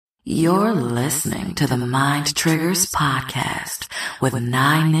You're listening to the Mind Triggers podcast with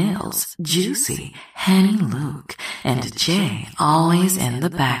 9 Nails, Juicy, Henny Luke, and Jay always in the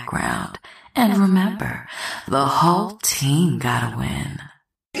background. And remember, the whole team gotta win.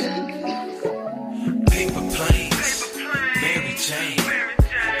 Paper planes, Mary Jane,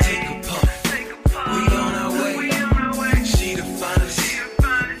 take a puff, we on our way, she the finest,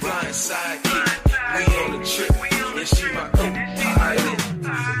 flying sidekick, we on the trip, yeah, she my co-pilot,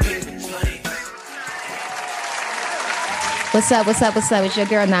 paper planes. What's up? It's your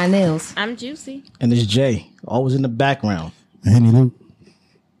girl, 9 Nails. I'm Juicy. And it's Jay, always in the background. Henny Luke.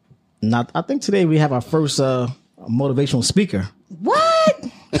 Now, I think today we have our first motivational speaker. What?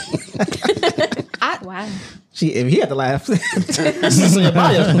 Wow. He had to laugh. That's on your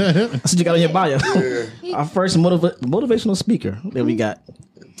bio. That's what you got on your bio. Yeah. Our first motivational speaker that we got.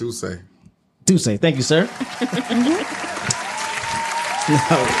 Dusse. Thank you, sir. No.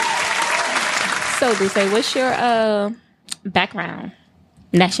 So, Dusse, what's your background?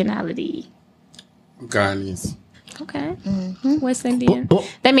 Nationality? I'm Guyanese. Okay. West Indian. Oh.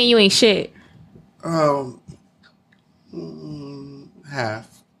 That mean you ain't shit. Half.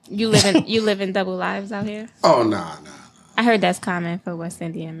 You live in double lives out here? Oh, nah. I heard that's common for West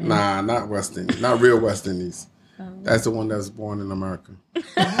Indian men. Nah, not West Indies. Not real West Indies. That's the one that was born in America.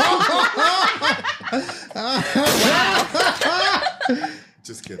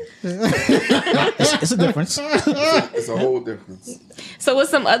 Just kidding. It's a difference. It's a whole difference. So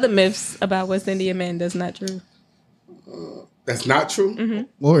what's some other myths about West Indian men that's not true? That's not true.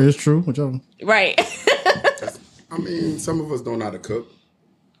 Or it's true, whichever. Right. I mean, some of us don't know how to cook.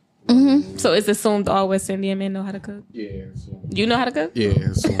 So it's assumed all West Indian men know how to cook? Yeah. So, You know how to cook?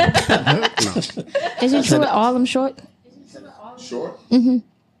 yeah. So, no. Is it true that all them short? Short?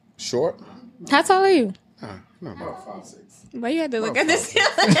 Short? How tall are you? No, about 5'6". Why you had to look at this?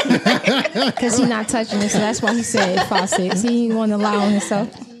 Because he's not touching it, so that's why he said 5'6". He didn't want to lie on himself.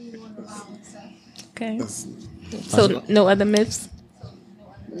 Okay. So no other myths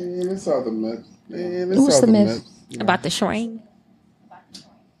Man, it's all the myth. What's the myth? about the shrine?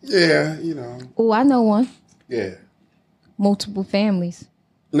 Yeah, you know. Oh, I know one. Yeah. Multiple families.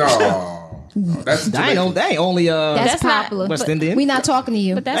 No. That's That ain't only That's not popular. West but Indian. We not talking to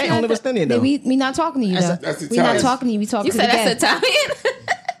you. But that that's ain't not only West Indian though. we not talking to you though. That's We not Italian. talking to you. We talking You to said the that's guests.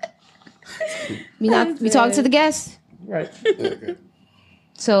 Italian? We talking to the guests. Right. Okay.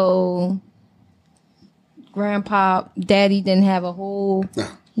 So, grandpa, daddy didn't have a whole. No.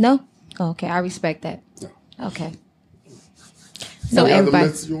 No. Okay, I respect that. No. Okay. So Any other everybody.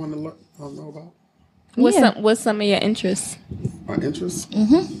 myths you want to know about? What's some of your interests? My interests?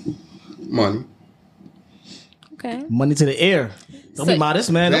 Money. Okay. Money to the air. Don't be modest,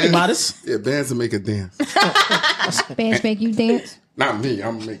 man. Don't be modest. Yeah, bands will make a dance. Bands make you dance. Not me.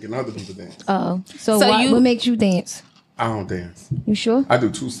 I'm making other people dance. Oh, so So what makes you dance? I don't dance. You sure? I do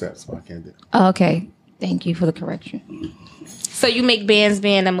 2 steps, but I can't dance. Oh, okay. Thank you for the correction. So you make bands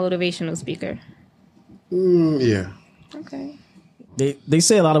being a motivational speaker. Yeah. Okay. They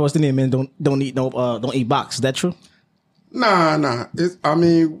say a lot of West Indian men don't eat box. Is that true? Nah. I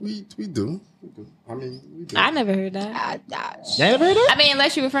mean, we do. I mean, we do. I never heard that. You ain't never heard that? I mean,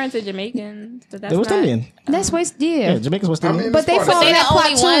 unless you're referring to Jamaicans. But that's They're West not, Indian. That's West, Yeah, yeah. Jamaica's West I Indian. mean, But it's they part of fall the- in They're that the plot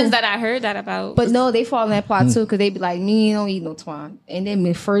only too. ones that I heard that about. But no, they fall in that plot too because they be like, me don't eat no twine. And then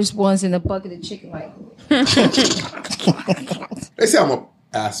the first ones in the bucket of chicken, like, They say I'm an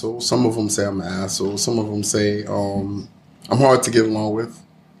asshole. Some of them say I'm an asshole. Some of them say I'm hard to get along with.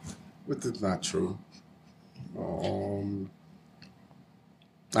 Which is not true. A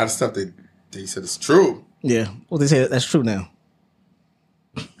lot of stuff they said is true. Yeah. Well, they say that's true now.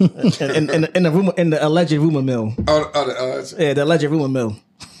 in the alleged rumor mill. Yeah, the alleged rumor mill.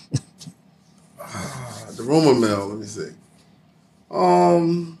 The rumor mill. Let me see.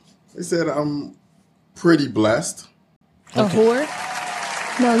 They said I'm pretty blessed. a whore.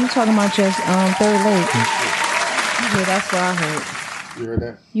 No, you talking about your third leg. Yeah, that's what I heard. You heard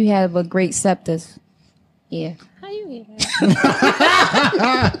that? You have a great septus. Yeah. How you hear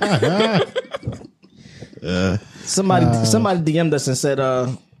that? Somebody DM'd us and said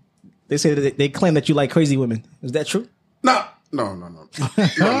they say that they claim that you like crazy women. Is that true? No. That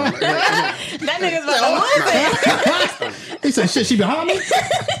nigga's about to lose it. He said, shit, she behind me? He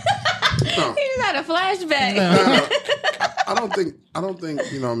just had a flashback. I don't think,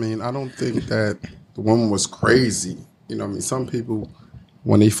 you know what I mean? I don't think that the woman was crazy. You know what I mean? Some people,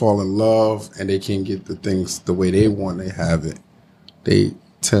 when they fall in love and they can't get the things the way they want, they have it, they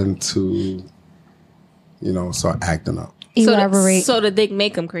tend to, start acting up. Elaborate. So the dick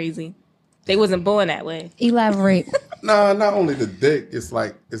make them crazy. They wasn't born that way. Elaborate. Nah, not only the dick. It's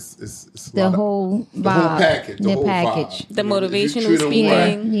like it's The whole vibe. The whole package. The whole package. vibe. The motivational If you treat 'em speaking.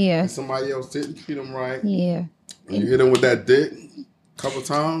 right, Yeah. and somebody else didn't treat them right. Yeah. And you hit them with that dick a couple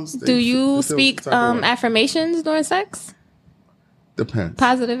times. Do you they feel speak some type of way. affirmations during sex? Depends.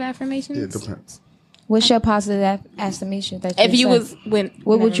 Positive affirmations? Yeah, it depends. What's your positive estimation that you If you say? was when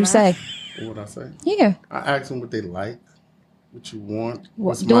What would you say? What would I say? Yeah. I ask them what they like, what you want, What-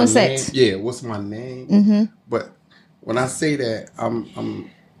 what's doing my sex. name. Yeah, what's my name? Mm-hmm. But when I say that, I'm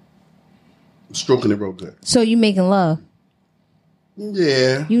stroking it real good. So you making love?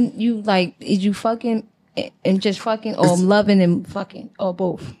 Yeah. You like? Is you fucking and just fucking, or loving and fucking, or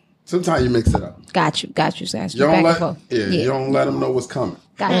both? Sometimes you mix it up. Got you. You Back don't and let, forth. you don't let them know what's coming.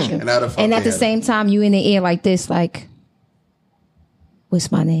 Got you. And that'll fuck And at their the head same up. time, you in the air like this, like,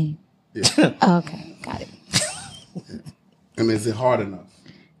 what's my name? Yeah. Okay, got it. And is it hard enough?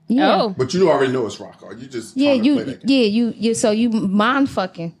 Yeah. Oh. But you already know it's rock hard. You just Yeah, trying to play that game. you. So you mind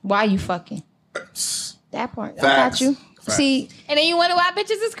fucking? Why you fucking? That part, I got Facts. you. Facts. See, And then you wonder why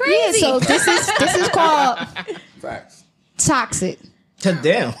bitches is yeah. crazy. So this is called Facts. toxic.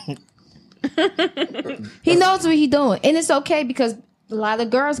 Damn. He knows what he doing, and it's okay because a lot of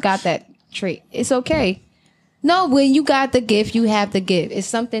girls got that trait. It's okay. No, when you got the gift, you have the gift. It's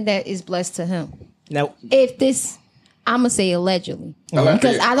something that is blessed to him. Now, If this, I'm gonna say allegedly Allegedly.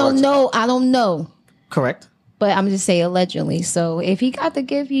 because I don't know. correct. But I'm just say allegedly. So if he got the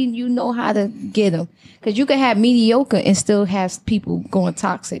gift, you know how to get him. Because you can have mediocre and still have people going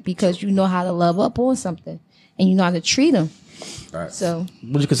toxic because you know how to love up on something and you know how to treat them. Facts. So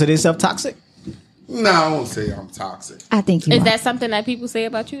Would you consider yourself toxic? No, I won't say I'm toxic. I think you Is are. that something that people say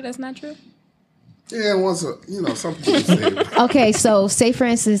about you that's not true? Yeah, some people say it. Okay, so say for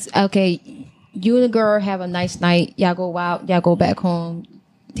instance, okay, you and a girl have a nice night. Y'all go out. Y'all go back home.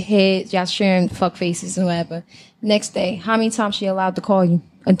 Heads, y'all sharing fuck faces and whatever. Next day, how many times she allowed to call you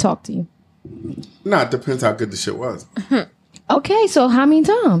and talk to you? Nah, it depends how good the shit was. Okay, so how many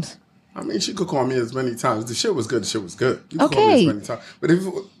times? I mean, she could call me as many times. The shit was good. The shit was good. You could call Okay. me as many times. But if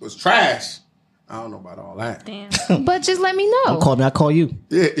it was trash, I don't know about all that. Damn. But just let me know. Call me, I call you.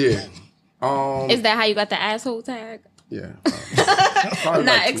 Yeah. Is that how you got the asshole tag? Yeah. Probably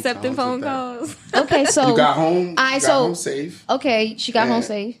Not like 2 accepting times phone with that. calls. Okay, so You got home. You I got so home safe, okay, she got home Yeah.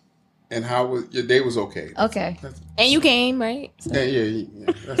 safe. and how was your day? Was okay. Okay. And you came, right? Yeah.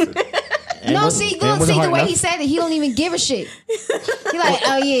 That's it. No, wasn't- see, and look, wasn't see the hard way enough. he said it, he don't even give a shit. He like,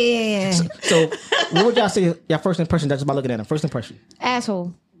 oh yeah. So, what would y'all say your first impression that's by looking at him? First impression.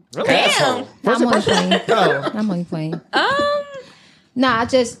 Asshole. Really? Damn. I'm only playing. Oh. I'm only playing. Nah,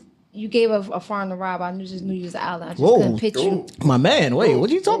 you gave a foreign vibe. I just knew you was an outlet. I just Whoa. couldn't pitch you. My man, wait, what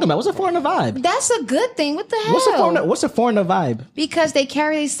are you talking about? What's a foreigner vibe? That's a good thing. What the hell? What's a foreigner vibe? Because they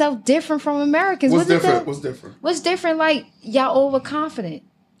carry themselves different from Americans. What's Wasn't different? that- What's different? What's different? Like y'all overconfident.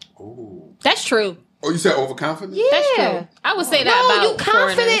 Oh, That's true. you said overconfident? Yeah. That's true. I would say that No, about you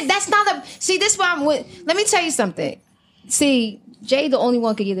confident. foreigners. That's not a. See, this why I'm with. Let me tell you something. See, Jay, the only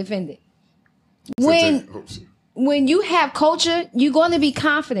one could get offended. When you have culture, you're going to be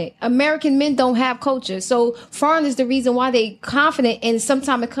confident. American men don't have culture. So foreign is the reason why they confident. And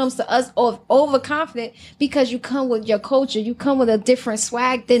sometimes it comes to us overconfident because you come with your culture. You come with a different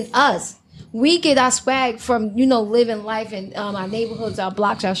swag than us. We get our swag from, living life in our neighborhoods, our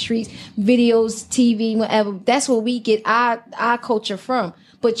blocks, our streets, videos, TV, whatever. That's where we get our culture from.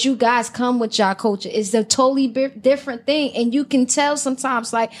 But you guys come with your culture. It's a totally different thing. And you can tell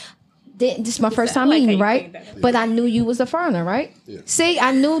sometimes, like, this is my first time meeting you, right? But I knew you was a foreigner, right? Yeah. See,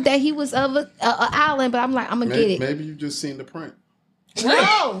 I knew that he was of an island, but I'm like, I'm going to get it. Maybe you just seen the print.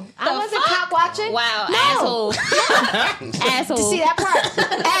 No, I wasn't cop watching. Wow, No. asshole. Asshole. See that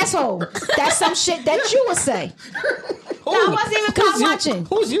part? Asshole. That's some shit that you would say. No, I wasn't even cop watching.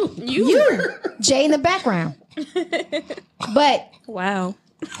 Who's you? You. Jay in the background. But Wow.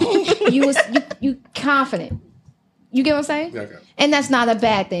 you confident. You get what I'm saying? Yeah, I got it. And that's not a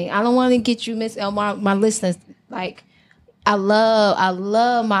bad thing. I don't want to get you my listeners. Like, I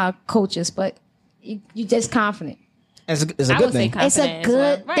love my coaches, but you just confident. It's a I good would say thing. It's a confident as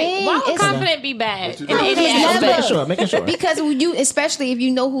good well. thing. Right. Why would It's- confident be bad? you In do. any It's aspect? never. Making sure. Because when you, especially if you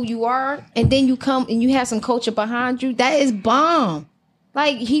know who you are, and then you come and you have some culture behind you, that is bomb.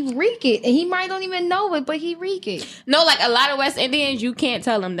 Like, he reek it, and he might don't even know it, but he reek it. No, like a lot of West Indians, you can't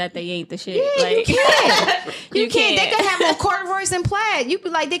tell them that they ain't the shit. Yeah, like, you can't. You You can't. They can't. could have on corduroys and plaid. You be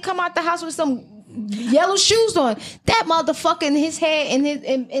like, they come out the house with some yellow shoes on. That motherfucker in his head and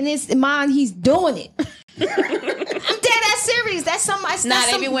in his mind, he's doing it. I'm dead ass serious. That's somebody. Nah,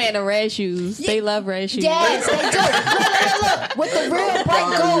 they be wearing the red shoes. Yeah. They love red shoes. Yes, they do. Look. With the real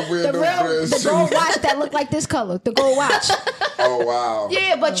bright gold, the gold watch that look like this color, the gold watch. Oh wow.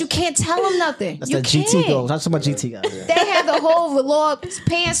 Yeah, but you can't tell them nothing. That's you the can't. GT gold. That's about GT guys. They have the whole velour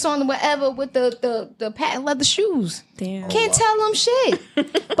pants on, whatever, with the patent leather shoes. Damn. Can't tell them shit.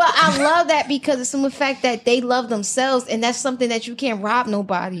 But I love that because it's from the fact that they love themselves, and that's something that you can't rob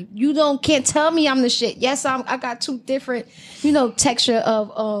nobody. You can't tell me I'm the shit. Yes, I got two different, texture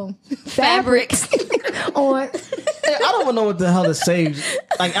of fabrics on. I don't even know what the hell to say.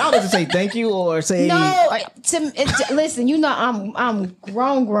 Like, I don't know if to say thank you or say Listen, I'm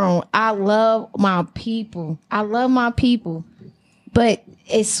grown. I love my people. But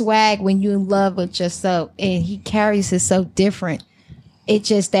it's swag when you're in love with yourself, and he carries himself different. It's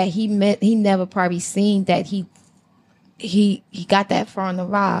just that he never probably seen that he got that far on the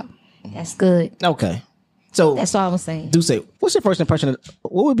vibe. That's good. Okay. So that's all I'm saying. Dusse, what's your first impression?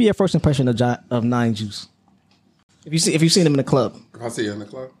 What would be your first impression of Nine Juice? If you seen him in the club. If I see her in the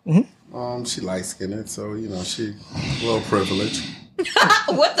club, she light skinned, so she a little privileged.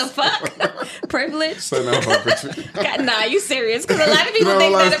 What the fuck? Privilege? So no, God, nah, you serious? Because a lot of people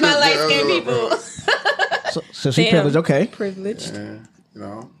think that about light skinned people. So she privileged, okay. Privileged.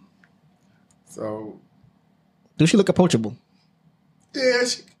 Yeah, So, do she look approachable? Yeah,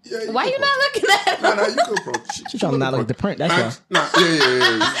 why you not looking at her? No, you can approach. She's trying to not look at the print. That's why. Nah,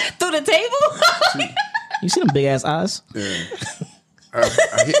 yeah. Through the table? You see them big ass eyes? Yeah.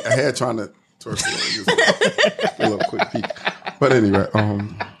 I had trying to twerk a little quick peek. But anyway,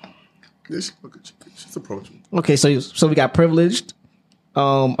 she's approachable. Okay, so we got privileged,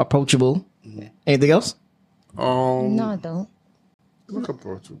 approachable. Mm-hmm. Anything else? No, I don't. Look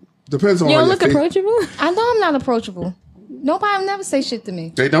approachable. Depends on you how don't look approachable? I know I'm not approachable. Nobody never say shit to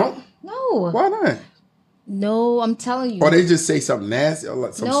me. They don't? No. Why not? No, I'm telling you. Or they just say something nasty or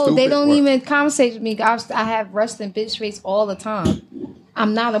like something stupid? No, they don't even conversate with me. I have resting bitch face all the time.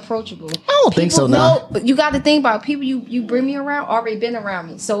 I'm not approachable. I don't think so. No, but you got to think about people you bring me around already been around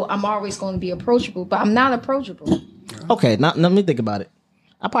me, so I'm always going to be approachable. But I'm not approachable. Okay, now let me think about it.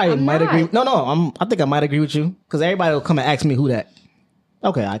 I probably might agree. No, I think I might agree with you because everybody will come and ask me who that.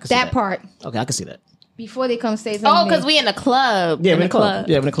 Okay, I can see that part. Okay, I can see that. Before they come say something. Oh, because we in the club. Yeah, in the club.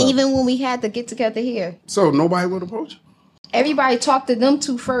 Yeah, in the club. Even when we had to get together here. So nobody would approach you? Everybody talked to them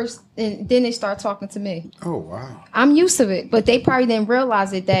two first, and then they start talking to me. Oh, wow. I'm used to it, but they probably didn't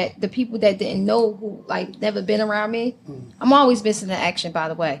realize it that the people that didn't know who, never been around me, I'm always missing the action, by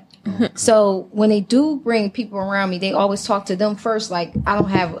the way. So when they do bring people around me, they always talk to them first, like I don't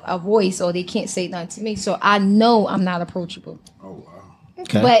have a voice or they can't say nothing to me. So I know I'm not approachable. Oh, wow.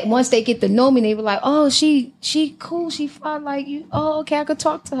 Okay. But once they get to know me, they were like, "Oh, she cool, she fine like you. Oh, okay, I could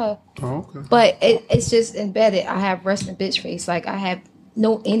talk to her." Oh, okay. But it's just embedded. I have resting bitch face. Like I have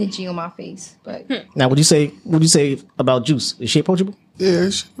no energy on my face. But now, what do you say about Juice? Is she approachable?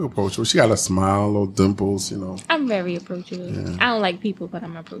 Yeah, she's approachable. She got a smile, little dimples, I'm very approachable. Yeah. I don't like people, but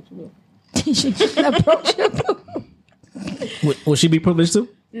I'm approachable. approachable. Will she be privileged too?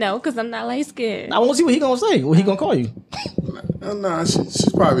 No, because I'm not light skinned. I want to see what he gonna say. What he gonna call you? Nah, she's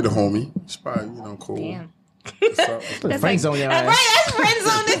probably the homie. She's probably cool. Damn. That's friend zone your ass. Right, that's friend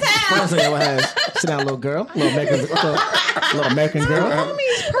zone this house. Friend zone your ass. Sit down, little girl. Little American girl. The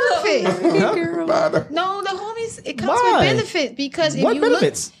homie's perfect. Huh? No, the homies, it comes with benefit because if what you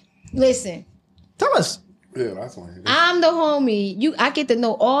benefits? Listen. Tell us. Yeah, that's one. I'm the homie. I get to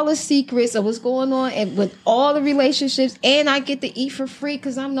know all the secrets of what's going on and with all the relationships, and I get to eat for free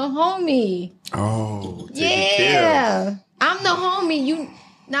because I'm the homie. Oh, yeah. I'm the homie. You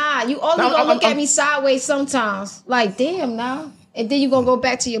only gonna look at me sideways sometimes. Like, damn, now. And then you gonna go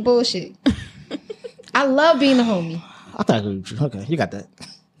back to your bullshit. I love being a homie. I thought you. Okay, you got that.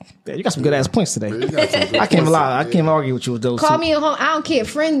 Yeah, you got some good ass points today. I can't lie. I can't argue with you with those. Call me a home. I don't care.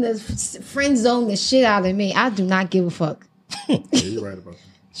 Friend zone the shit out of me. I do not give a fuck. Yeah, you're right about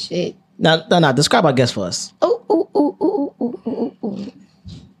that. Shit. Now, describe our guest for us. Ooh.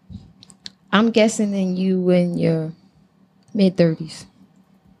 I'm guessing in you in your mid-30s.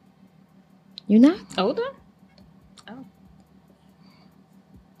 You not? Older? Oh.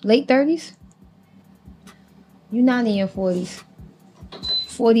 Late 30s? You not in your 40s.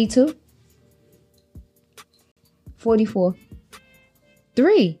 42? 44?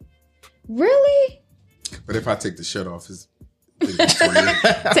 3? Really? But if I take the shirt off, it's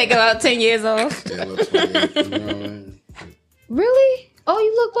take about 10 years off. Yeah, a little 28, you know what I mean? Really? Oh,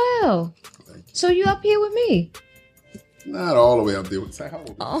 you look well. So you up here with me? Not all the way up there. Say how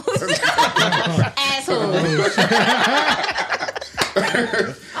old? Asshole.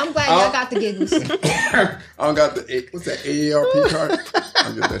 I'm glad y'all got the giggles. I don't got the what's that AARP card?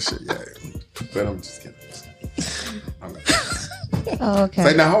 I get that shit. Yeah, but I'm just kidding. I'm got that. Oh, okay.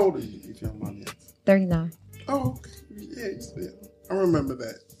 Say now, how old are you? If you don't mind me asking. 39. Oh, okay. Yeah, I remember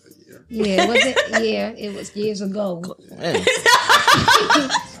that year. Yeah, was it? Yeah, it was years ago.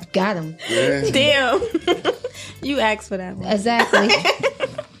 Got him. Yeah. Damn. You asked for that one. Exactly.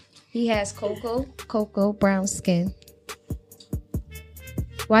 He has cocoa brown skin.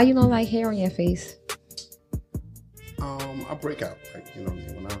 Why you don't like hair on your face? I break out, like, you know,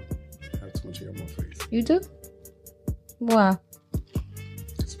 when I have too much hair on my face. You do? Why?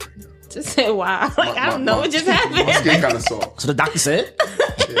 Just break out. Just say wow. Like, I don't know what just happened. My skin kind of soft. So the doctor said?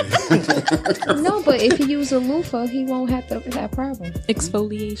 No, but if he use a loofah, he won't have that problem.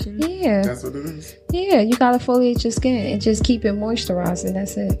 Exfoliation. Yeah. That's what it is? Yeah, you gotta foliate your skin and just keep it moisturized, and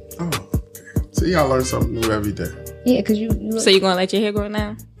that's it. Oh, okay. See, I learn something new every day. Yeah, because you So you gonna let your hair grow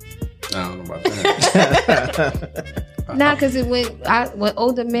now? I don't know about that. nah, because when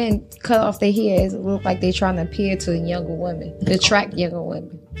older men cut off their hair, it look like they trying to appear to younger women, attract younger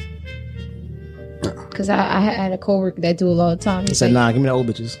women. Because I had a coworker that do it all the time. He said, nah, give me the old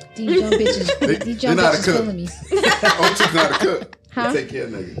bitches. These young bitches, these young They know how to bitches cook. killing me. Old chicks know how to cook. Huh? They take care of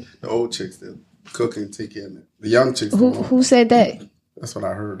niggas. The old chicks, they cook and take care of niggas. The young chicks, Who said that? That's what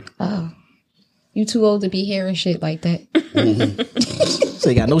I heard. Oh, you too old to be hearing shit like that. So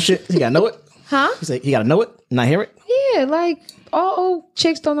you got no shit? You gotta know it? Huh? He said, you gotta know it, not hear it? Yeah, like all old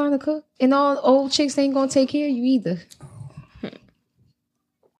chicks don't know how to cook, and all old chicks ain't gonna take care of you either.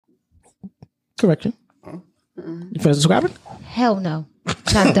 Correction. You finished describing? Hell no,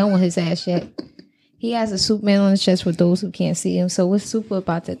 not done with his ass yet. He has a Superman on his chest for those who can't see him. So what's super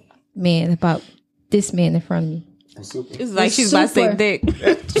about about this man in front of me? I'm super. It's like It's she's about to say super.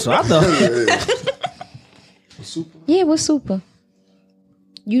 dick. So I thought. I'm super. Yeah, what's super?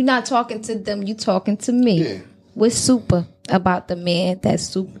 You not talking to them, you talking to me. Yeah. What's super about the man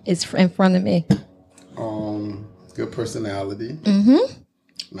that's is in front of me? Good personality.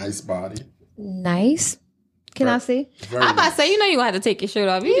 Nice body. Nice. Can I see? Very I'm about to say, you know you gonna have to take your shirt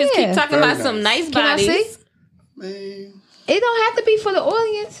off. You just Yeah. keep talking Very about some nice. nice Can I bodies. see? Man. It don't have to be for the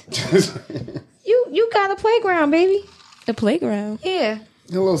audience. You got a playground, baby. The playground. Yeah.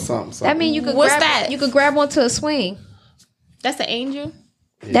 A little something. I mean, you could What's grab that? You could grab onto a swing. That's an angel.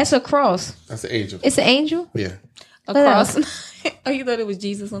 That's a cross. That's an angel. It's an angel. Yeah. A What cross. Oh, you thought it was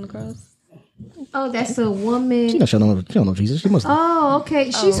Jesus on the cross? Oh, that's a woman. She don't know Jesus. She must. Oh, okay.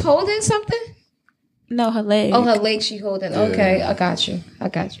 She's holding something. No, her leg. Oh, her leg she holding. Okay, I got you.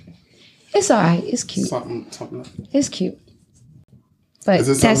 It's all right. It's cute. Something. It's cute. But Is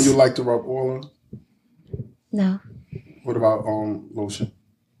this something you like to rub oil on? No, What about lotion?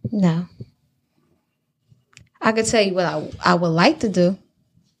 no. I could tell you what I would like to do.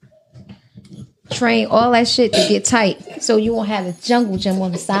 Train all that shit to get tight, so you won't have a jungle gym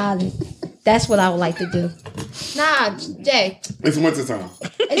on the side. That's what I would like to do. Nah, Jay. It's wintertime.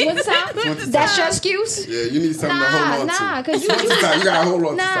 It's wintertime. That's your excuse. Yeah, you need something to hold on to. Nah, because It's wintertime. You gotta hold on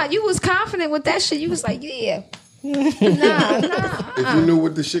to Nah, something. you was confident with that shit. You was like, yeah. Nah. If you knew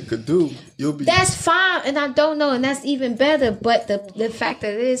what the shit could do, you'll be. That's fine, and I don't know, and that's even better. But the fact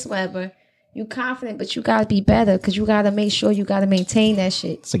that it is, whatever, you confident, but you gotta be better because you gotta make sure you gotta maintain that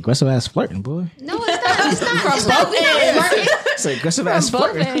shit. It's aggressive ass flirting, boy. No, it's not. It's not. We not flirting. It's aggressive ass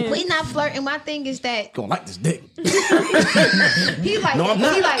flirting. We not flirting. My thing is that Gonna like this dick. he like No, I'm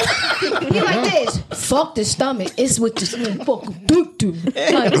not. he like this. Fuck the stomach. It's what the stomach fucking do.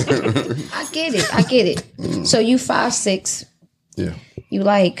 Like, I get it. So you 5'6". Yeah. You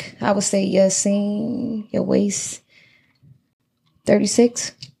like, I would say your waist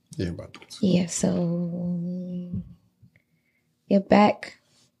 36. Yeah, about that. Yeah, so your back,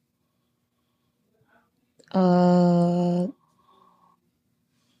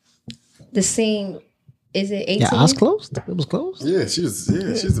 the seam, is it 18? Yeah, eyes closed? It was closed? Yeah, she's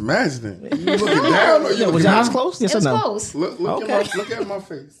imagining. You looking down? Or you Yeah, was looking your eyes down? closed? Yes It was or no? close. Look at my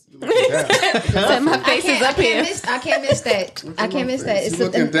face. You looking down. Said my face is up here. I can't miss that. I can't miss that. She's It's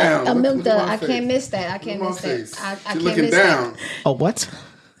looking down. a Look at amygdala. my I can't face. miss that. I can't Look miss at my that. face. I She's can't looking miss down. that. Oh, what?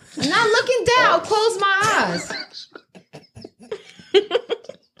 I'm not looking down. Close my eyes.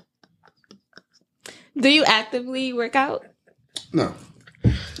 Do you actively work out? No.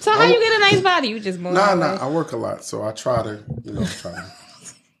 So how you get a nice body? You just move. Nah. I work a lot, so I try to,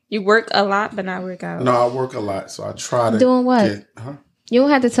 You work a lot, but not work out. No, I work a lot, so I try to. Doing what? Huh? You don't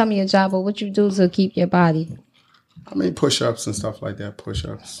have to tell me your job, but what you do to keep your body. I mean, push-ups and stuff like that.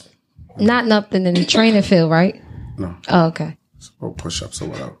 Push-ups. Not nothing in the training field, right? No. Oh, okay. Or push-ups or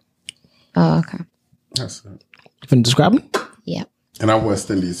whatever. Oh, okay. That's it. You finna describe it? Yeah. And I'm West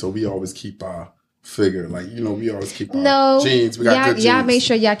Indies, so we always keep our figure. Like, you know, we always keep our jeans. We got good jeans. Y'all make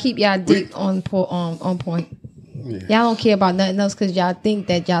sure y'all keep y'all dick on point. Yeah. Y'all don't care about nothing else because y'all think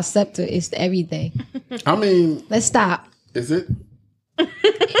that y'all scepter is everything. I mean... Let's stop. Is it?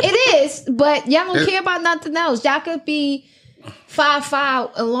 It is, but y'all don't care about nothing else. Y'all could be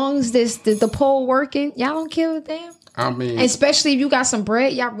 5'5", as long as the pole working. Y'all don't give a damn. I mean... Especially if you got some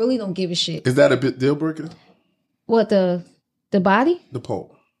bread, y'all really don't give a shit. Is that a bit deal breaker? What, the body? The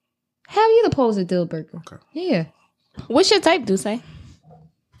pole. Hell yeah, the pole's a deal breaker. Okay. Yeah. What's your type, Dusse?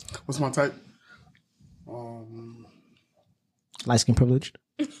 What's my type? Light skin privileged.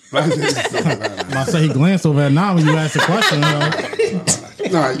 I say he glanced over at now when you asked the question.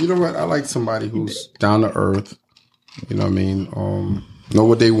 Nah, you know what? I like somebody who's down to earth. You know what I mean? Know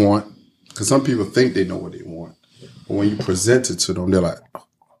what they want. Because some people think they know what they want. But when you present it to them, they're like, oh,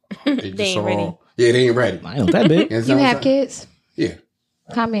 they ain't ready. Yeah, they ain't ready. I ain't that big. You have kids? Yeah.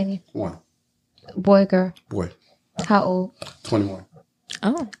 How many? 1. Boy, girl? Boy. How old? 21.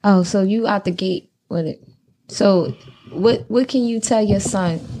 Oh, so you out the gate with it. So what can you tell your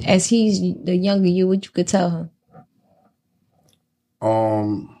son as he's the younger you, what you could tell him?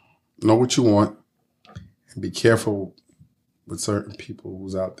 Know what you want and be careful with certain people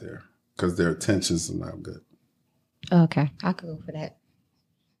who's out there because their intentions are not good. Okay, I could go for that.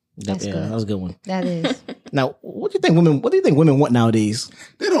 That's good. That was a good one. That is. Now, what do you think women want nowadays?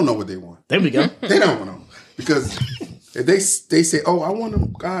 They don't know what they want. There we go. They don't know because they say, "Oh, I want a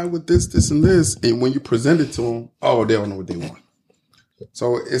guy with this, and this," and when you present it to them, oh, they don't know what they want.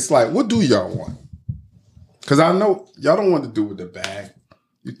 So it's like, what do y'all want? Because I know y'all don't want to do with the bag.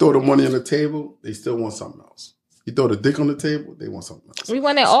 You throw the money on the table, they still want something else. You throw the dick on the table, they want something else. We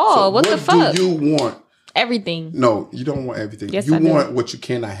want it all. So what the fuck? Do you want? Everything. No, you don't want everything. Yes, you I do. want what you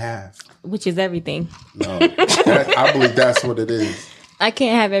cannot have. Which is everything. No, I believe that's what it is. I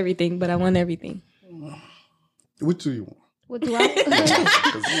can't have everything, but I want everything. What do you want? What do I? You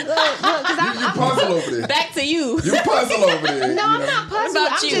puzzle over there. Back to you. You puzzle over there. No, I'm not puzzled.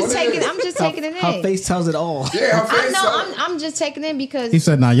 About you? I'm just taking it in. Her face tells it all. Yeah, her face. I'm just taking it in because He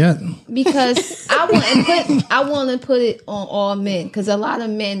said not yet. because I want to put it on all men because a lot of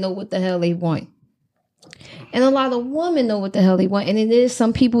men know what the hell they want. And a lot of women know what the hell they want. And it is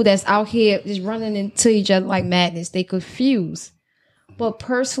some people that's out here just running into each other like madness. They confuse. But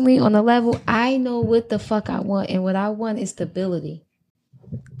personally, on the level, I know what the fuck I want. And what I want is stability.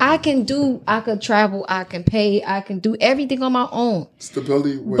 I could travel, I can pay, I can do everything on my own.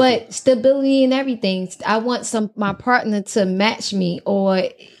 Stability. Stability in everything. I want my partner to match me, or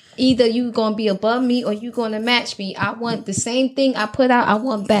either you going to be above me or you going to match me. I want the same thing I put out, I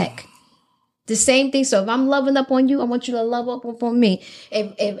want back. The same thing. So if I'm loving up on you, I want you to love up on me.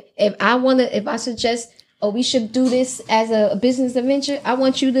 If I suggest, we should do this as a business adventure, I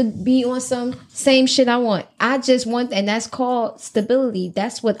want you to be on some same shit I want. I just want, and that's called stability.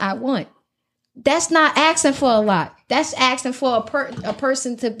 That's what I want. That's not asking for a lot. That's asking for a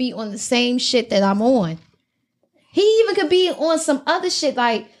person to be on the same shit that I'm on. He even could be on some other shit,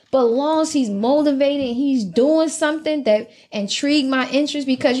 like, but as long as he's motivated and he's doing something that intrigue my interest,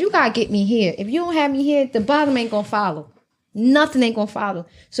 because you gotta get me here. If you don't have me here, the bottom ain't gonna follow. Nothing ain't gonna follow.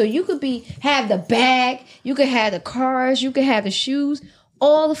 So you could have the bag, you could have the cars, you could have the shoes,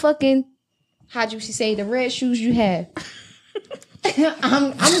 all the fucking, how'd you say, the red shoes you have.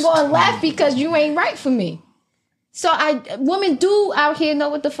 I'm gonna laugh because you ain't right for me. So women do out here know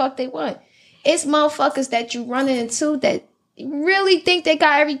what the fuck they want. It's motherfuckers that you running into that really think they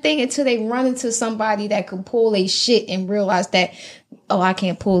got everything until they run into somebody that can pull their shit and realize that, I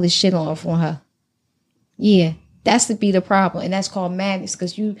can't pull this shit off on her. Yeah, that's to be the problem. And that's called madness,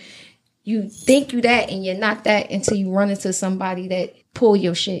 because you think you that and you're not that until you run into somebody that pull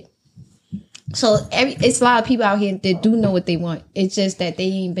your shit. So it's a lot of people out here that do know what they want. It's just that they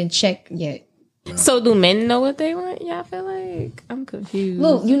ain't been checked yet. So do men know what they want? Yeah, I feel like I'm confused.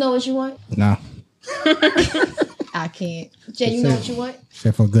 Luke, you know what you want? Nah. I can't. Jay, you know what you want?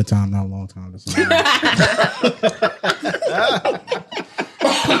 Except for a good time, not a long time. It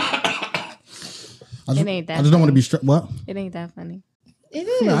ain't that. I just don't want to be stressed. What? It ain't that funny. It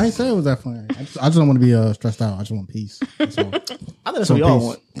is. No, I ain't say it was that funny. I just don't want to be stressed out. I just want peace. That's all. I think that's what we all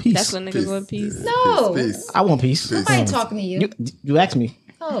want. Peace. That's what niggas want, peace. No. Peace. I want peace. I ain't talking to you. You asked me.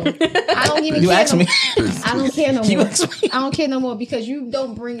 Oh, I don't even You care. asked me. I don't care no You more. asked me. I don't care no more because you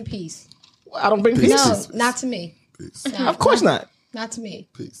don't bring peace. I don't bring peace. No, not to me. Peace. No, Of course not. Not to me.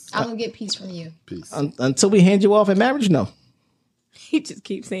 Peace. I don't get peace from you. Peace. Until we hand you off in marriage, no. He just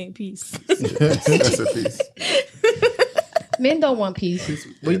keeps saying peace. That's a peace. Men don't want peace.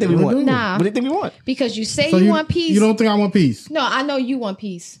 What do you think we want? Nah. What do you think we want? Because you say So you want peace. You don't think I want peace? No, I know you want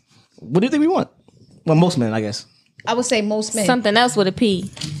peace. What do you think we want? Well, most men, I guess. I would say most men. Something else with a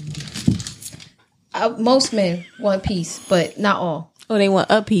P. Most men want peace, but not all. Oh, they want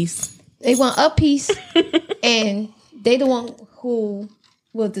a piece. They want a peace, and they the one who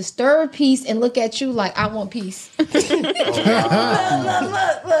will disturb peace and look at you like I want peace. Look.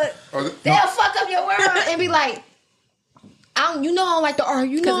 They'll fuck up your world and be like, I don't like to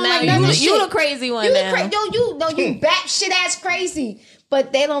argue. You know, I don't like you the crazy one. You now. You batshit ass crazy.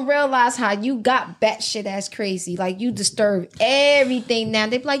 But they don't realize how you got batshit ass crazy. Like, you disturb everything now.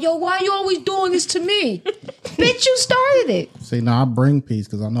 They be like, yo, why you always doing this to me? Bitch, you started it. See, I bring peace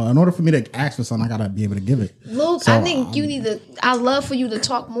because I know in order for me to ask for something, I got to be able to give it. Luke, so, I think you need to, I love for you to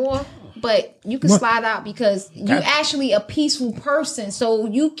talk more, but you can slide out because you're actually a peaceful person. So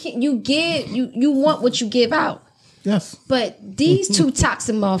you want what you give out. Yes. But these two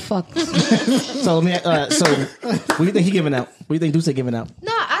toxic motherfuckers. So let me. So what do you think he giving out? What do you think Dusse giving out?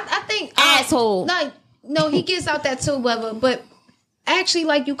 No, I think asshole. No, he gives out that too, whatever. But actually,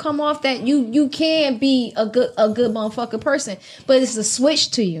 like, you come off that you can be a good motherfucker person, but it's a switch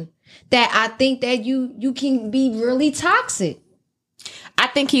to you that I think that you can be really toxic. I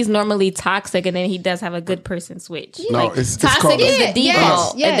think he's normally toxic, and then he does have a good person switch. No, like, it's toxic called is the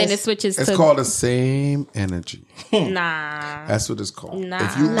default, yes. and then it switches it's to... It's called the same energy. Nah. That's what it's called. Nah.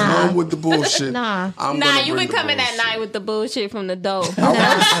 If you come with the bullshit, nah, you been coming at night with the bullshit from the door.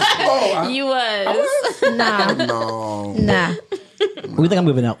 You was. Nah. No. Nah. What do you think I'm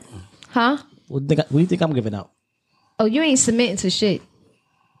giving out? Huh? What do you think I'm giving out? Oh, you ain't submitting to shit.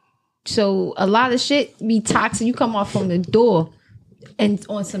 So a lot of shit be toxic. You come off from the door and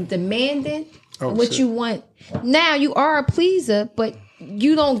on some demanding what you want. Now you are a pleaser, but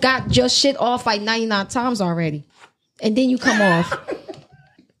you don't got your shit off like 99 times already. And then you come off.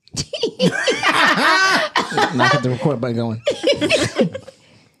 Now I got the record button going.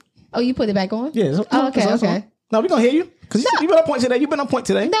 Oh, you put it back on? Yeah. Okay. No, we're going to hear you. Because you've been on point today. You've been on point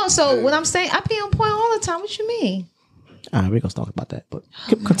today. No, so what I'm saying, I be on point all the time. What you mean? All right, we're going to talk about that. But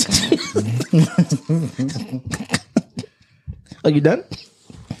continue. Are you done?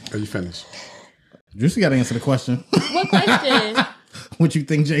 Are you finished? Juicy got to answer the question. What question? What you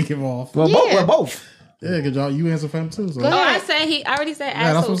think Jay give off? Well, both. Yeah, because you answer for him too. So. Go ahead. I already said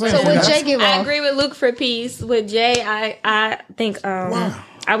Yeah, that's asshole. what I'm saying. So what Jay give I off? agree with Luke for peace. With Jay, I think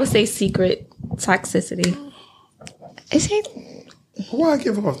I would say secret toxicity. Is he? Why I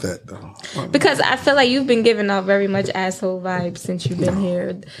give off that though? Because I feel like you've been giving off very much asshole vibes since you've been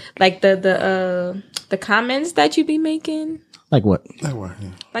here. Like the comments that you be making. Like what?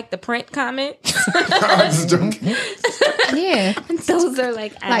 Like the print comment. I'm just joking. Yeah. Those are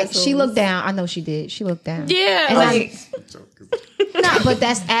like assholes. Like, she looked down. I know she did. She looked down. Yeah. And Like, nah, but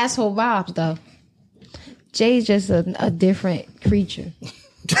that's asshole vibes though. Jay's just a different creature.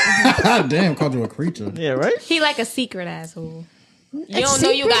 Damn, called you a creature. Yeah, right? he like a secret asshole. You don't know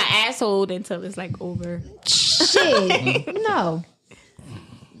you got asshole until it's like over. Shit. No.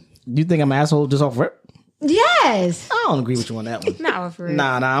 Do you think I'm an asshole just off rip? Yes. I don't agree with you on that one. Not for real.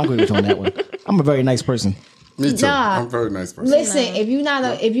 Nah, I don't agree with you on that one. I'm a very nice person. Me too. Nah. I'm a very nice person. Listen, if you're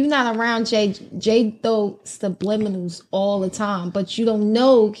not around Jay throw subliminals all the time, but you don't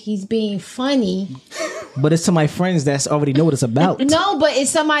know he's being funny. But it's to my friends that's already know what it's about. No, but it's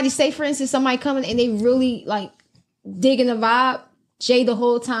somebody, say for instance, somebody coming and they really like digging the vibe, Jay the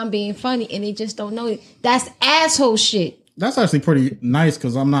whole time being funny, and they just don't know it. That's asshole shit. That's actually pretty nice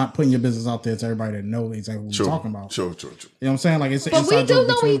because I'm not putting your business out there to everybody that knows exactly what we're talking about. Sure. You know what I'm saying? Like, it's But we do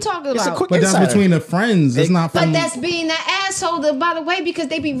know what you're talking It's a about. quick But that's insider. between the friends. It's not But from... that's being that asshole, by the way, because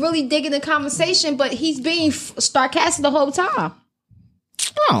they be really digging the conversation, but he's being sarcastic the whole time.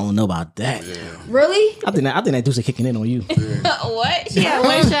 I don't know about that. Really? I think that Dusse kicking in on you. What? She had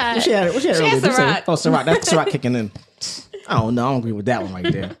one shot. What she had earlier? Dusse? Ciroc. Oh, Ciroc. That's Ciroc kicking in. I don't know. I don't agree with that one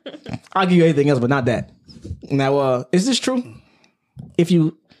right there. I'll give you anything else, but not that. Now, is this true? If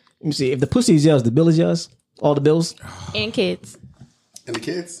the pussy is yours, the bill is yours? All the bills? And kids. And the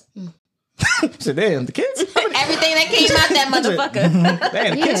kids? So damn, the kids? Everything that came out that motherfucker.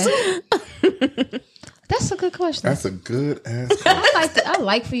 Damn, the kids? That's a good question. That's a good ass. I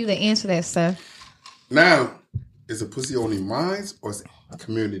like for you to answer that stuff. Now, is a pussy only mine or is it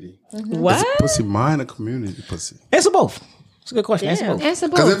community? What? Is a pussy mine or community pussy? Answer both. It's a good question. Answer Damn. both. Answer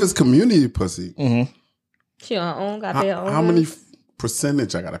Because both. if it's community pussy, She on her own, got to pay her own. how many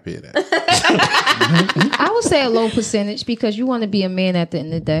percentage I gotta pay that? I would say a low percentage because you want to be a man at the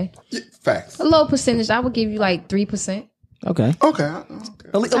end of the day. Yeah, facts. A low percentage, I would give you like 3%. Okay. Okay.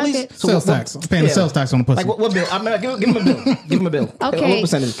 At least Sales tax. Paying the sales tax on the pussy. Like what bill? I mean, give him a bill. Give him a bill. Okay. What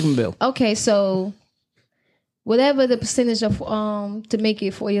percentage? Give him a bill. Okay, so whatever the percentage of to make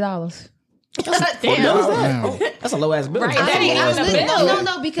it $40. Damn. That's a low ass bill. Right. That ain't even a bill.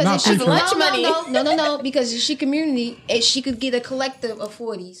 No, because Not if she, free lunch money. No, because if she community, she could get a collective of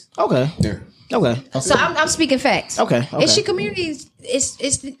 40s. Okay. Yeah. Okay. So I'm speaking facts. Okay. If she community, it's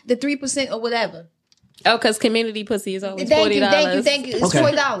the 3% or whatever. Oh, because community pussy is always Thank $40. you. It's Okay.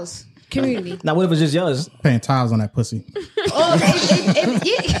 $40. Community. Now, what if it's just yours? Paying tithes on that pussy. Oh,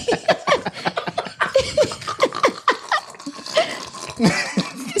 yeah.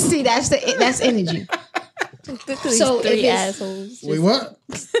 See, that's energy. So if Three it's- assholes. Wait, what?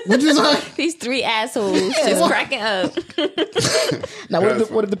 What'd you say? These three assholes just cracking up. Now,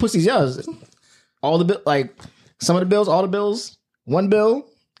 what if the pussy's yours? All the bill, like some of the bills, all the bills, one bill.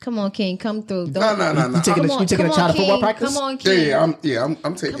 Come on, King, come through. No. You taking a child to football practice? Come on, King. I'm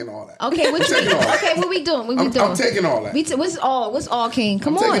taking all that. Okay, what we doing? What we doing? I'm taking all that. What's all, King?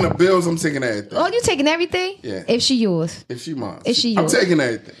 Come I'm on. taking the bills. I'm taking everything. Oh, you taking everything? Yeah. If she yours, If she mine, If she I'm yours. taking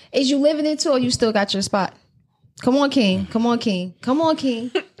everything. is you living into or you still got your spot? Come on, King. Come on, King. Come on, King.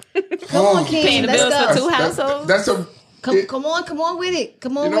 Come on, King. Paying the Let's bills go. for two households. That's a. Come on with it.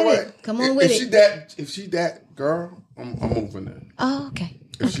 Come on You know with what? it. Come on with if it. If she that girl, I'm moving in. Oh, okay.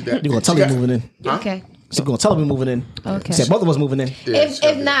 If she that, You gonna tell me moving in? Huh? Okay. So you gonna tell me moving in? Okay. Said both of us moving in. Yeah,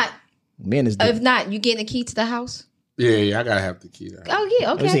 If not, Man is if not, you getting a key to the house? yeah, I gotta have the key. There. Oh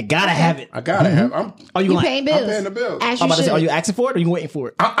yeah, okay. You say gotta have it. I gotta have. Are You like, paying bills? I'm paying the bills. As I'm you about to say, should. are you asking for it or you waiting for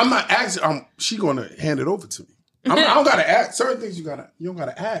it? I'm not asking. She gonna hand it over to me. I don't gotta ask. Certain things you don't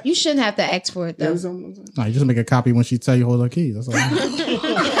gotta ask. You shouldn't have to ask for it You though. understand what I'm saying? No, you just make a copy when she tell you hold her keys. That's all.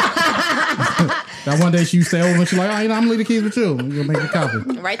 That one day she stay over and she's like, I'm gonna leave the keys with you. You'll make a copy.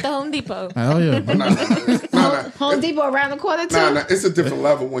 Right to Home Depot. Hell yeah. Nah. Home Depot around the corner too. Nah, it's a different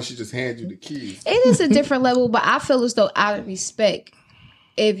level when she just hands you the keys. It is a different level, but I feel as though out of respect,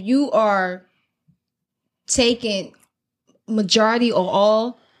 if you are taking majority or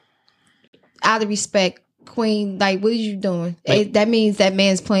all out of respect, Queen, like what is you doing? That means that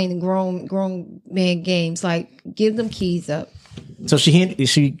man's playing grown man games. Like give them keys up. So she hand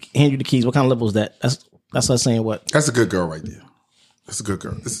you the keys. What kind of level is that? That's us saying what? That's a good girl right there. That's a good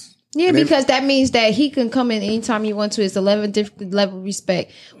girl. Yeah, because that means that he can come in anytime you want to. It's 11 different level of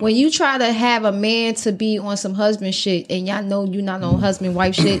respect. When you try to have a man to be on some husband shit, and y'all know you not on husband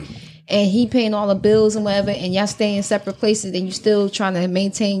wife shit, and he paying all the bills and whatever, and y'all stay in separate places, and you still trying to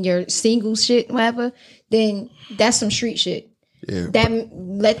maintain your single shit, whatever, then that's some street shit. Yeah.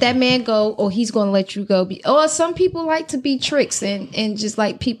 Let that man go, or he's gonna let you go. Or some people like to be tricks and just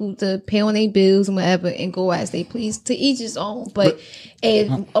like people to pay on their bills and whatever and go as they please. To each his own. But if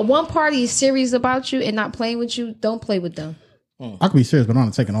one party is serious about you and not playing with you, don't play with them. I could be serious, but I'm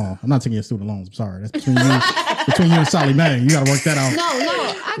not taking all. I'm not taking your student loans. I'm sorry. That's between you and Sally Mae. You gotta work that out.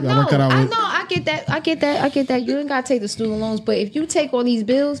 I get that. You ain't gotta take the student loans, but if you take on these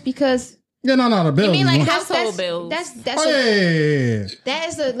bills because Yeah, no, the bills. You mean like that's household bills? that's yeah. that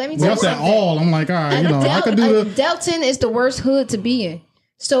is a let me When tell I you said something. all, I'm like, all right, I could do the. Delton is the worst hood to be in.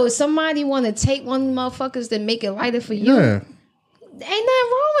 So if somebody want to take one of the motherfuckers to make it lighter for you, Yeah. ain't nothing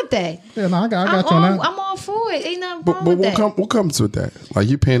wrong with that. Yeah, no, I got you on that. I'm all for it. Ain't nothing But wrong with that. what comes with that? Like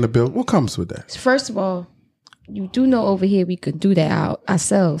you paying the bill. What comes with that? First of all, you do know over here we could do that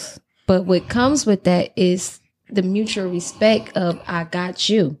ourselves. But what comes with that is the mutual respect of I got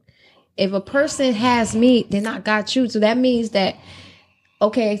you. If a person has me, then I got you. So that means that,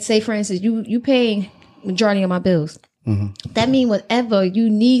 okay, say for instance, you paying majority of my bills. Mm-hmm. That means whatever you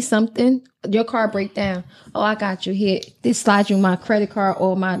need something, your car break down. Oh, I got you here. This slides you my credit card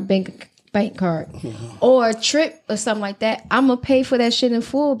or my bank card or a trip or something like that. I'm gonna pay for that shit in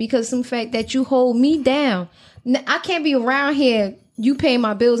full because of the fact that you hold me down. I can't be around here. You pay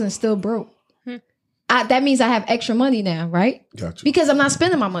my bills and still broke. That means I have extra money now, right? Gotcha. Because I'm not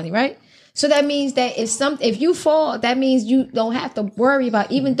spending my money, right? So that means that if you fall, that means you don't have to worry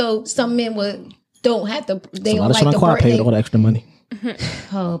about. Even though some men don't have to, they don't like the pay all the extra money.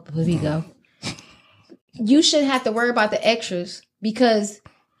 Oh, here we go. You shouldn't have to worry about the extras because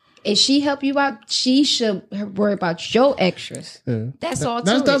if she help you out, she should worry about your extras. Yeah. That's all.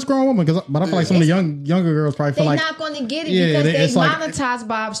 That's grown woman. But I feel like some of the younger girls probably feel they're like not going to get it Yeah, because it's they like- monetize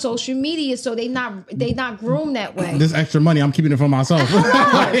by social media, so they not groomed that way. this extra money. I'm keeping it for myself.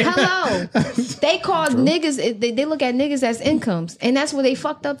 Hello. They call niggas. They look at niggas as incomes, and that's where they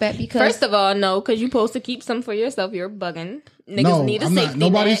fucked up at. Because First of all, no, because you're supposed to keep some for yourself. You're bugging. Niggas need a I'm safety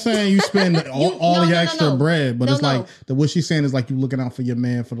nobody's net. saying you spend all the extra bread, but No, it's like what she's saying is like you looking out for your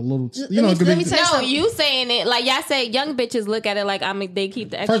man for the little. You know, me- it could let be. me tell you No, something. you saying it like y'all say. Young bitches look at it like they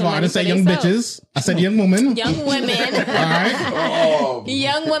keep the extra. First of all, I money didn't say for young themselves. bitches. I said young women. Young women. All right. Oh,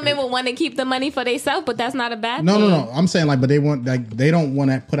 Young women would want to keep the money for themselves, but that's not a bad No, thing. no. I'm saying like, but they don't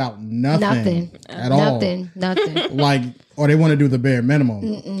want to put out nothing at all. Nothing. Like, or they want to do the bare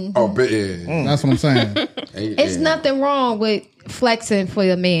minimum. oh, but yeah. That's what I'm saying. It's nothing wrong with flexing for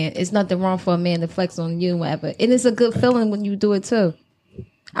your man. It's nothing wrong for a man to flex on you and whatever. And it's a good feeling when you do it too.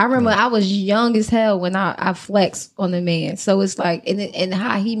 I remember I was young as hell when I flexed on a man. So it's like, and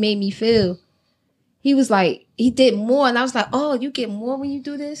how he made me feel. He was like, he did more. And I was like, oh, you get more when you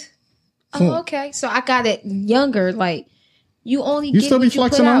do this? Oh, okay. So I got it younger. Like, you only You get still be what you put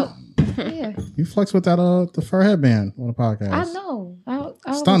flexing on? out. Yeah. You flex with that the fur headband on the podcast. I know.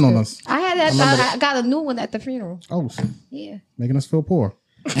 I Stun on always us. do. I had that. I got a new one at the funeral. Oh, Yeah. making us feel poor.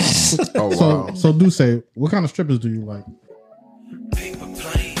 Oh, wow. So Dusse, what kind of strippers do you like? Paper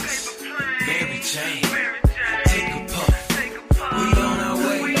planes, Mary Jane.